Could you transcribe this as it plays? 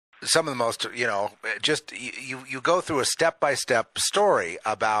some of the most, just you go through a step-by-step story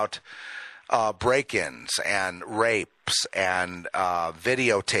about break-ins and rapes and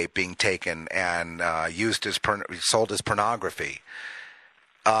videotape being taken and sold as pornography.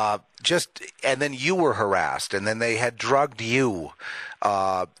 And then you were harassed, and then they had drugged you,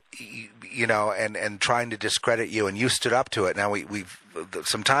 and trying to discredit you, and you stood up to it. Now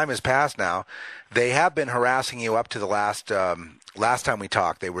some time has passed now. They have been harassing you up to the last time we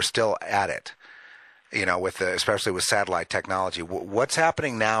talked. They were still at it, especially with satellite technology. What's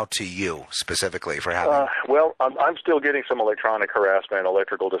happening now to you specifically for having? Well, I'm still getting some electronic harassment,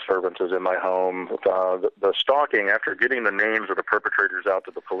 electrical disturbances in my home. The stalking, after getting the names of the perpetrators out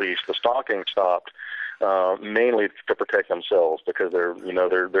to the police, the stalking stopped. Mainly to protect themselves, because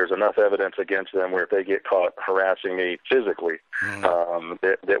there's enough evidence against them where if they get caught harassing me physically,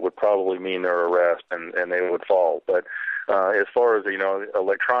 that would probably mean their arrest and they would fall. But as far as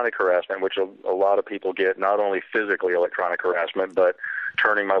electronic harassment, which a lot of people get, not only physically electronic harassment, but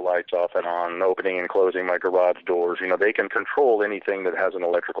turning my lights off and on, opening and closing my garage doors. They can control anything that has an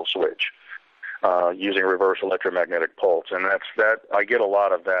electrical switch using reverse electromagnetic pulse, and I get a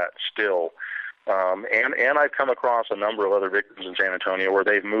lot of that still. And I've come across a number of other victims in San Antonio where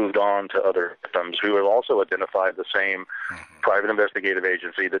they've moved on to other victims who have also identified the same private investigative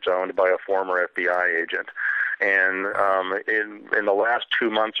agency that's owned by a former FBI agent. And in the last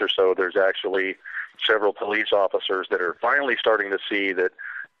 2 months or so, there's actually several police officers that are finally starting to see that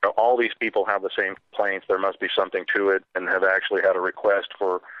all these people have the same complaints. There must be something to it, and have actually had a request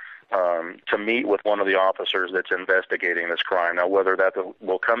for to meet with one of the officers that's investigating this crime. Now, whether that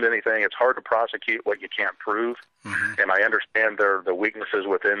will come to anything, it's hard to prosecute what you can't prove. And I understand the weaknesses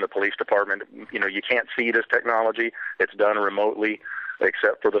within the police department. You can't see this technology. It's done remotely,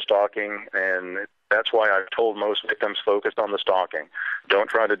 except for the stalking. And that's why I've told most victims, focus on the stalking. Don't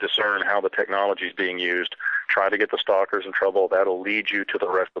try to discern how the technology is being used. Try to get the stalkers in trouble. That'll lead you to the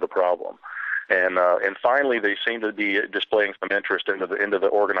rest of the problem. And finally, they seem to be displaying some interest into the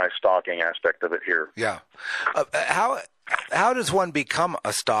organized stalking aspect of it here. Yeah. How does one become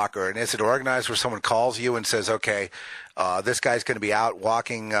a stalker? And is it organized where someone calls you and says, okay, this guy's going to be out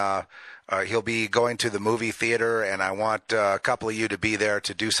walking, he'll be going to the movie theater, and I want a couple of you to be there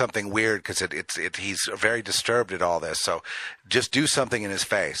to do something weird because he's very disturbed at all this. So just do something in his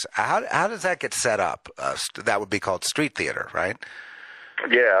face. How does that get set up? That would be called street theater, right?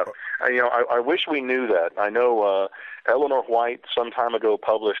 Yeah. I wish we knew that. I know Eleanor White some time ago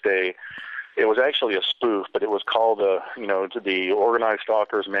published it was actually a spoof, but it was called the Organized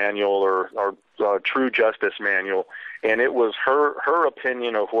Stalkers Manual or True Justice Manual, and it was her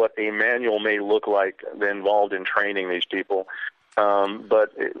opinion of what a manual may look like involved in training these people.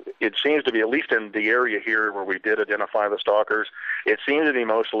 But it seems to be, at least in the area here where we did identify the stalkers, it seems to be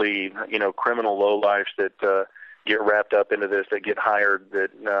mostly criminal lowlifes that get wrapped up into this, that get hired, that,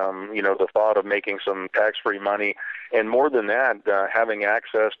 the thought of making some tax-free money. And more than that, having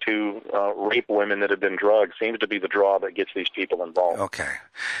access to rape women that have been drugged seems to be the draw that gets these people involved. Okay.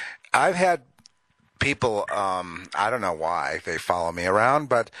 I've had people, I don't know why they follow me around,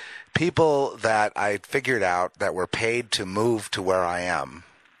 but people that I figured out that were paid to move to where I am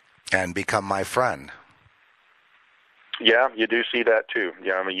and become my friend. Yeah, you do see that too.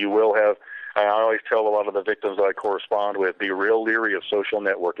 Yeah, you will have. I always tell a lot of the victims that I correspond with, be real leery of social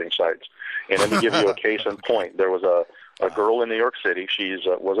networking sites. And let me give you a case in point. There was a girl in New York City. She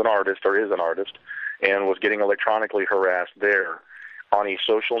was an artist, or is an artist, and was getting electronically harassed there. On a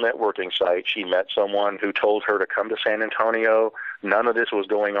social networking site, she met someone who told her to come to San Antonio. None of this was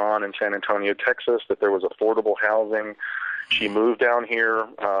going on in San Antonio, Texas, that there was affordable housing. She moved down here.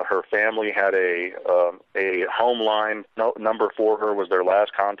 Her family had a home line number for her, was their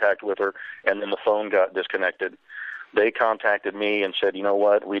last contact with her, and then the phone got disconnected. They contacted me and said, you know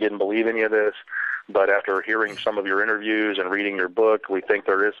what, we didn't believe any of this, but after hearing some of your interviews and reading your book, we think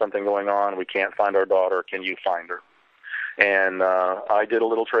there is something going on. We can't find our daughter. Can you find her? And I did a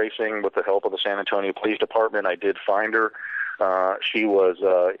little tracing with the help of the San Antonio Police Department. I did find her. She was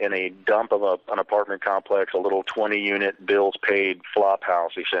in a dump of an apartment complex, a little 20-unit bills-paid flop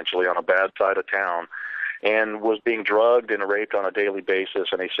house, essentially, on a bad side of town, and was being drugged and raped on a daily basis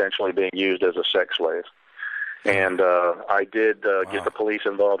and essentially being used as a sex slave. And I did get the police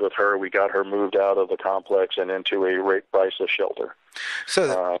involved with her. We got her moved out of the complex and into a rape crisis shelter.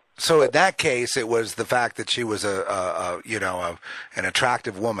 So in that case, it was the fact that she was an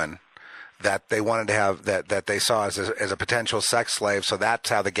attractive woman that they wanted to have, that they saw as a potential sex slave. So that's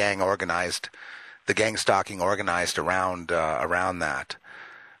how the gang stalking organized around that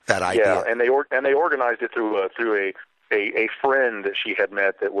idea. Yeah, and they organized it through a friend that she had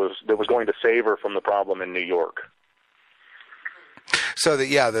met that was going to save her from the problem in New York. So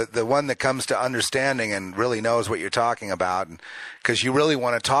the one that comes to understanding and really knows what you're talking about, because you really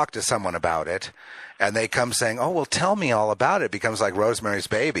want to talk to someone about it, and they come saying, "Oh, well, tell me all about it," becomes like Rosemary's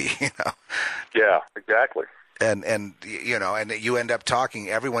Baby, you know? Yeah, exactly. And you know, and you end up talking,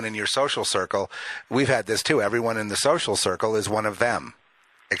 everyone in your social circle. We've had this too. Everyone in the social circle is one of them,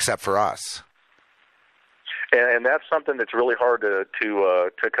 except for us. And that's something that's really hard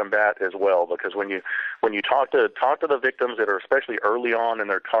to combat as well, because when you talk to the victims that are especially early on in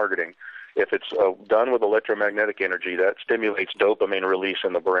their targeting, if it's done with electromagnetic energy, that stimulates dopamine release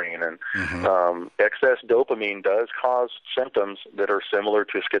in the brain, and excess dopamine does cause symptoms that are similar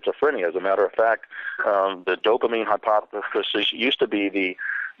to schizophrenia. As a matter of fact, the dopamine hypothesis used to be the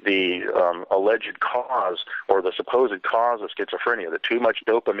alleged cause or the supposed cause of schizophrenia, that too much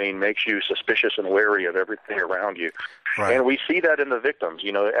dopamine makes you suspicious and wary of everything around you. Right. And we see that in the victims.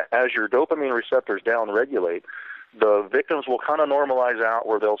 You know, as your dopamine receptors downregulate, the victims will kind of normalize out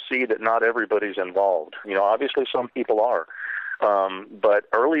where they'll see that not everybody's involved. You know, obviously some people are. But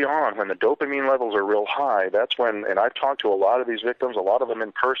early on, when the dopamine levels are real high, that's when, and I've talked to a lot of these victims, a lot of them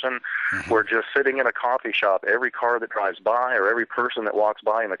in person, we're just sitting in a coffee shop. Every car that drives by or every person that walks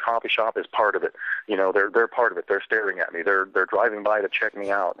by in the coffee shop is part of it. You know, they're part of it. They're staring at me. They're driving by to check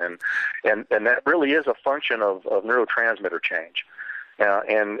me out. And that really is a function of neurotransmitter change.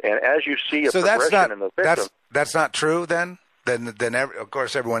 And as you see a progression in the victim. That's not true then? Then of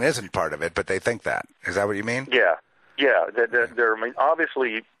course, everyone isn't part of it, but they think that. Is that what you mean? Yeah. Yeah, I mean,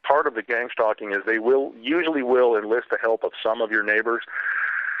 obviously, part of the gang stalking is they usually will enlist the help of some of your neighbors.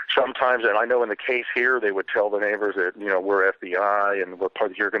 Sometimes, and I know in the case here, they would tell the neighbors that, you know, we're FBI and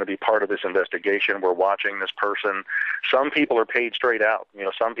you're going to be part of this investigation. We're watching this person. Some people are paid straight out. You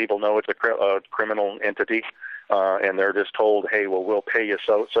know, some people know it's a criminal entity, and they're just told, hey, well, we'll pay you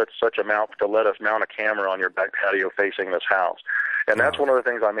such amount to let us mount a camera on your back patio facing this house. And that's one of the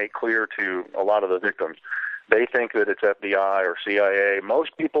things I make clear to a lot of the victims. They think that it's FBI or CIA.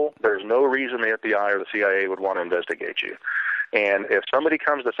 Most people, there's no reason the FBI or the CIA would want to investigate you. And if somebody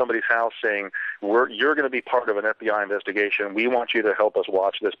comes to somebody's house saying, you're going to be part of an FBI investigation, we want you to help us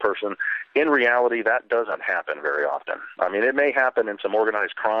watch this person, in reality, that doesn't happen very often. I mean, it may happen in some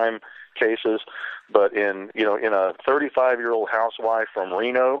organized crime cases, but in a 35-year-old housewife from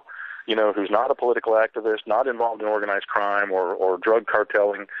Reno, you know, who's not a political activist, not involved in organized crime or drug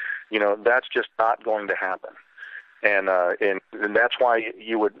cartelling, you know, that's just not going to happen. And that's why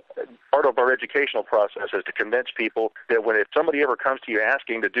part of our educational process is to convince people that if somebody ever comes to you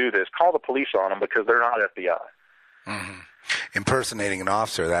asking to do this, call the police on them, because they're not FBI. Mm-hmm. Impersonating an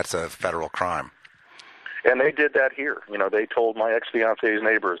officer, that's a federal crime. And they did that here. You know, they told my ex-fiance's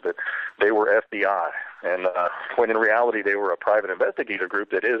neighbors that they were FBI, and when in reality they were a private investigative group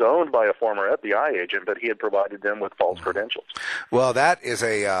that is owned by a former FBI agent, but he had provided them with false credentials. Well, that is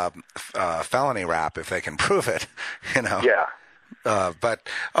a felony rap if they can prove it, you know. Yeah. But,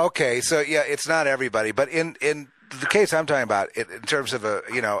 okay, so, yeah, it's not everybody. But in the case I'm talking about, in terms of a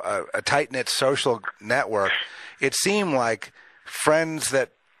tight-knit social network, it seemed like friends that,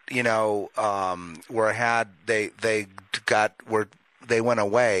 you know, they went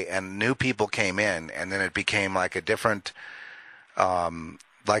away and new people came in, and then it became like a different,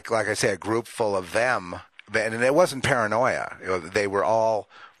 like I say, a group full of them, and it wasn't paranoia. You know, they were all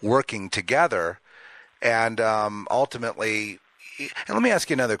working together, and ultimately. And let me ask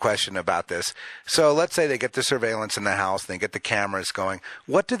you another question about this. So let's say they get the surveillance in the house, they get the cameras going.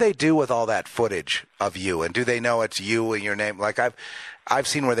 What do they do with all that footage of you? And do they know it's you and your name? Like I've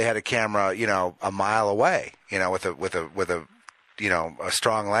seen where they had a camera, you know, a mile away, you know, with a you know, a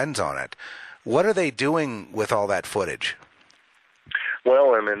strong lens on it. What are they doing with all that footage?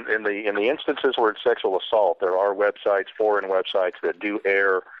 Well, in the instances where it's sexual assault, there are websites, foreign websites that do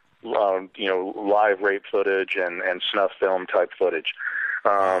air live rape footage and snuff film type footage.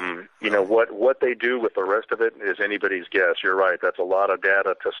 You know, what they do with the rest of it is anybody's guess. You're right. That's a lot of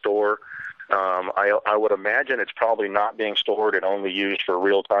data to store. I would imagine it's probably not being stored and only used for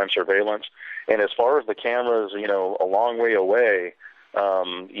real-time surveillance. And as far as the cameras, you know, a long way away,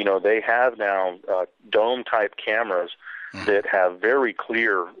 you know, they have now dome-type cameras that have very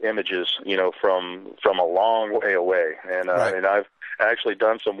clear images, you know, from a long way away. And and I've actually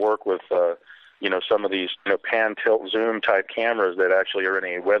done some work with you know, some of these, you know, pan, tilt, zoom type cameras that actually are in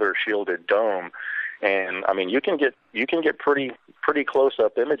a weather shielded dome. And I mean, you can get pretty close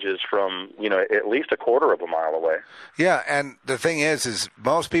up images from, you know, at least a quarter of a mile away. Yeah, and the thing is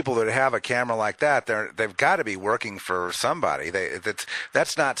most people that have a camera like that, they've got to be working for somebody.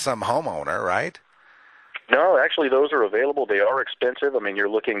 That's not some homeowner, right? No, actually, those are available. They are expensive. I mean, you're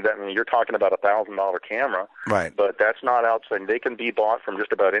talking about $1,000 camera, Right? but that's not outside. They can be bought from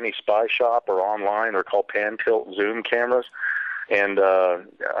just about any spy shop or online. They're called pan tilt zoom cameras, and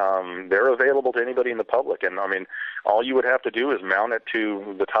they're available to anybody in the public. And I mean, all you would have to do is mount it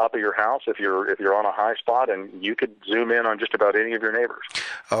to the top of your house if you're on a high spot, and you could zoom in on just about any of your neighbors.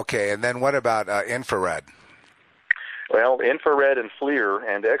 Okay, and then what about infrared? Well, infrared and FLIR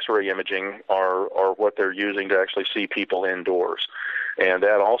and X-ray imaging are what they're using to actually see people indoors. And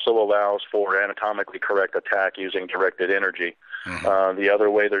that also allows for anatomically correct attack using directed energy. Mm-hmm. The other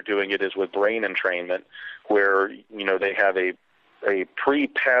way they're doing it is with brain entrainment, where they have a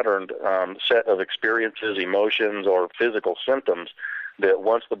pre-patterned set of experiences, emotions, or physical symptoms that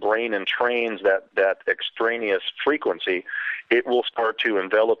once the brain entrains that extraneous frequency, it will start to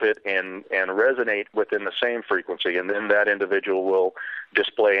envelop it and resonate within the same frequency, and then that individual will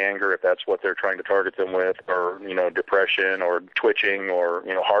display anger if that's what they're trying to target them with, or depression, or twitching, or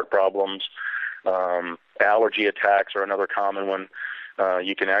heart problems. Allergy attacks are another common one.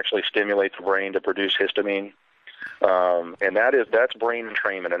 You can actually stimulate the brain to produce histamine, and that's brain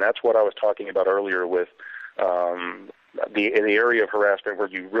entrainment, and that's what I was talking about earlier with the area of harassment where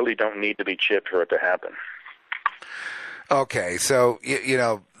you really don't need to be chipped for it to happen. Okay, so,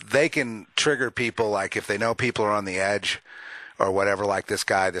 they can trigger people, like if they know people are on the edge or whatever, like this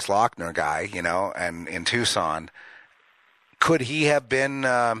guy, this Lochner guy, and in Tucson. Could he have been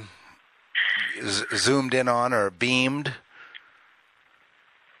zoomed in on or beamed?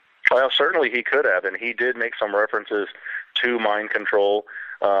 Well, certainly he could have, and he did make some references to mind control.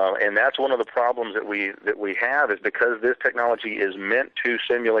 And that's one of the problems that we have, is because this technology is meant to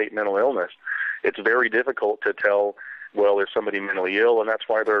simulate mental illness. It's very difficult to tell, well, is somebody mentally ill, and that's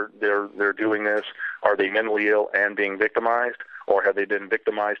why they're doing this? Are they mentally ill and being victimized, or have they been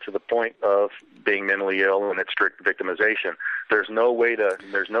victimized to the point of being mentally ill and it's strict victimization? There's no way to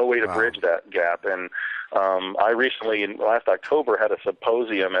Wow. bridge that gap. And I recently, last October, had a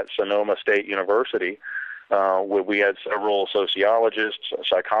symposium at Sonoma State University. Where we had several sociologists,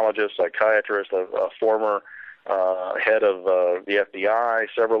 psychologists, psychiatrists, a former head of the FBI,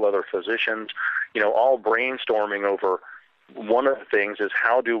 several other physicians, all brainstorming over one of the things is,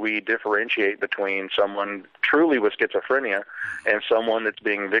 how do we differentiate between someone truly with schizophrenia and someone that's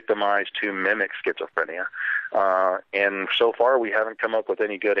being victimized to mimic schizophrenia? And so far we haven't come up with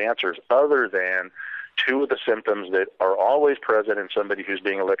any good answers, other than two of the symptoms that are always present in somebody who's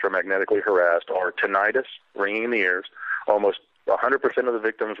being electromagnetically harassed are tinnitus, ringing in the ears. Almost 100% of the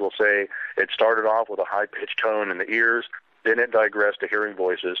victims will say it started off with a high-pitched tone in the ears, then it digressed to hearing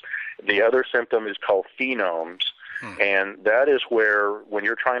voices. The other symptom is called phenomes, and that is where, when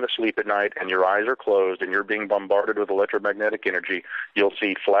you're trying to sleep at night and your eyes are closed and you're being bombarded with electromagnetic energy, you'll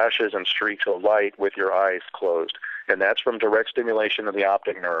see flashes and streaks of light with your eyes closed, and that's from direct stimulation of the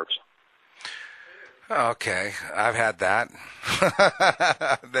optic nerves. Okay, I've had that.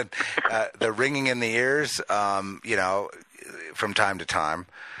 The ringing in the ears, from time to time.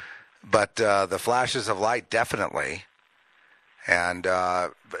 But the flashes of light, definitely. And,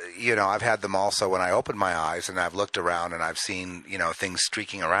 I've had them also when I open my eyes and I've looked around and I've seen, things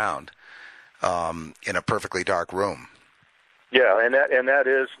streaking around in a perfectly dark room. Yeah, and that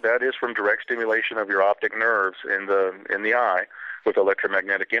is from direct stimulation of your optic nerves in the eye with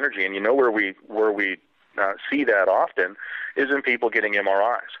electromagnetic energy. And where we see that often is in people getting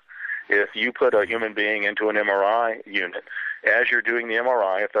MRIs. If you put a human being into an MRI unit, as you're doing the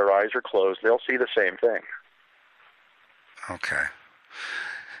MRI, if their eyes are closed, they'll see the same thing.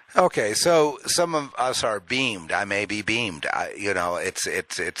 Okay, so some of us are beamed. I may be beamed. I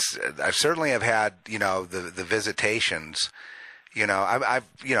certainly have had, the visitations.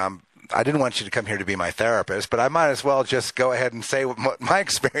 I didn't want you to come here to be my therapist, but I might as well just go ahead and say what my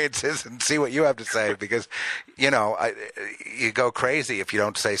experience is and see what you have to say, because, you go crazy if you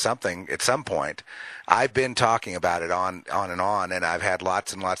don't say something at some point. I've been talking about it on and on, and I've had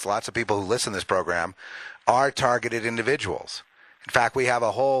lots of people who listen to this program are targeted individuals. In fact, we have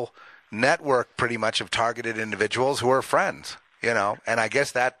a whole network pretty much of targeted individuals who are friends, and I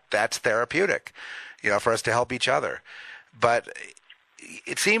guess that's therapeutic, for us to help each other. But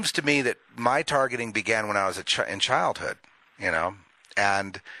it seems to me that my targeting began when I was in childhood,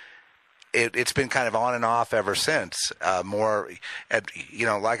 and it's been kind of on and off ever since. Like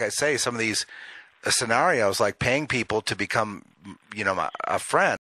I say, some of these scenarios, like paying people to become, a friend.